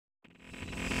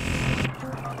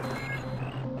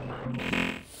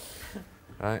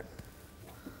Right.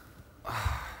 You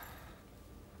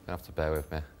have to bear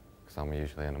with me, because I'm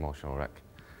usually an emotional wreck.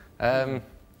 We're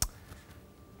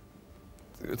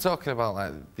talking about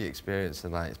like the experience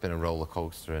and like it's been a roller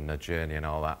coaster and a journey and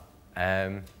all that.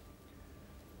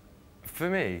 For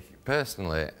me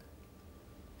personally,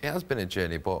 it has been a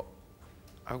journey, but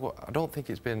I don't think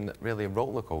it's been really a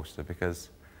roller coaster because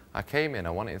I came in,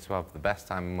 I wanted to have the best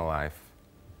time of my life.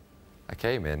 I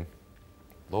came in,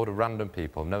 load of random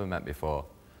people I've never met before,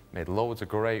 made loads of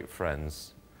great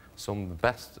friends, some of the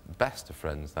best of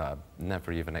friends that I've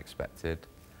never even expected.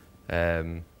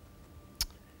 And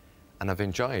I've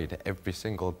enjoyed every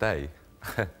single day.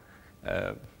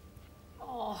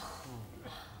 Oh.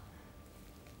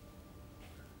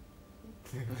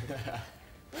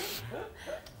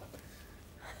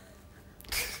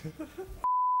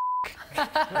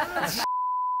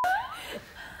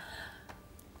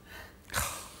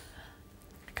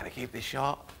 Can I keep this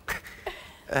short?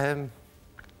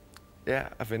 Yeah,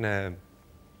 I've been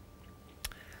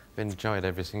enjoyed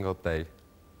every single day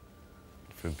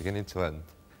from beginning to end.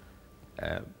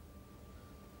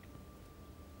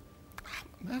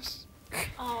 Mess.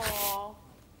 Oh.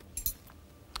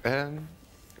 And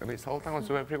it's all down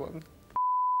to everyone.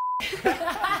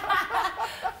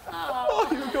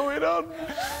 What is going on?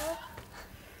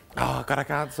 Oh God, I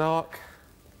can't talk.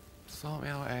 Sort me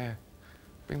out here.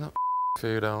 Bring that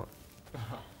food out.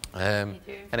 And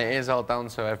it is all down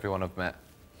to everyone I've met,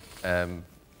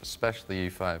 especially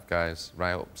you five guys,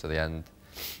 right up to the end.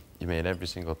 You made every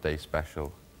single day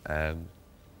special, and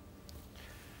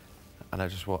I'm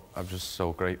just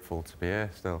so grateful to be here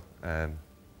still.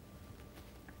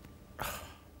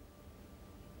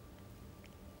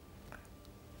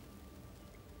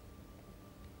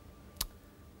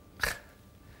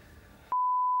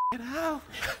 Get out!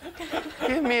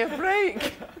 Give me a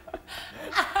break!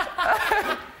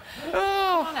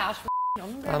 Oh.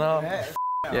 I know.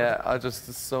 Yeah, I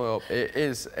just so up.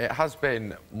 It has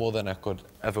been more than I could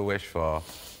ever wish for,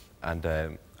 and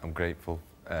I'm grateful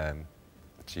to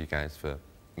you guys for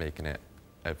making it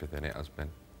everything it has been.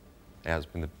 It has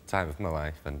been the time of my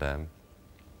life, and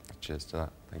cheers to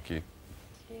that. Thank you.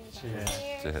 Cheers. Cheers.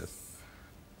 Cheers.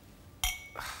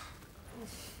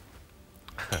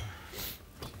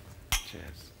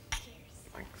 Cheers.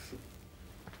 Thanks.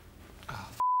 Oh,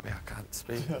 me, I can't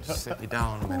speak. Just sit me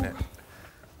down a minute.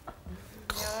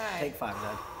 Right. Take 5,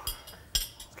 Ned.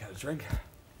 Let's get a drink.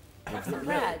 That's the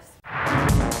red.